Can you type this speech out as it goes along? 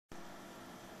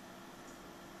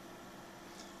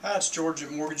Hi, it's George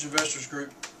at Mortgage Investors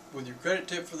Group with your credit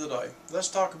tip for the day. Let's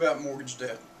talk about mortgage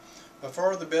debt. By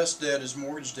far the best debt is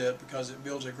mortgage debt because it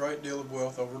builds a great deal of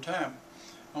wealth over time.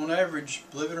 On average,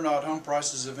 believe it or not, home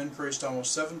prices have increased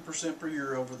almost 7% per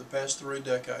year over the past 3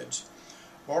 decades.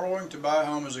 Borrowing to buy a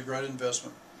home is a great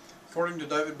investment. According to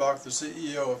David Bach, the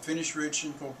CEO of Finish Rich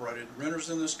Incorporated, renters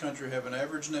in this country have an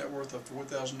average net worth of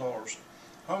 $4,000.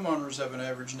 Homeowners have an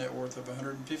average net worth of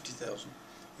 $150,000.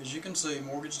 As you can see,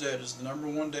 mortgage debt is the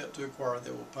 #1 debt to acquire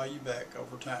that will pay you back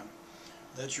over time.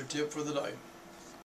 That's your tip for the day.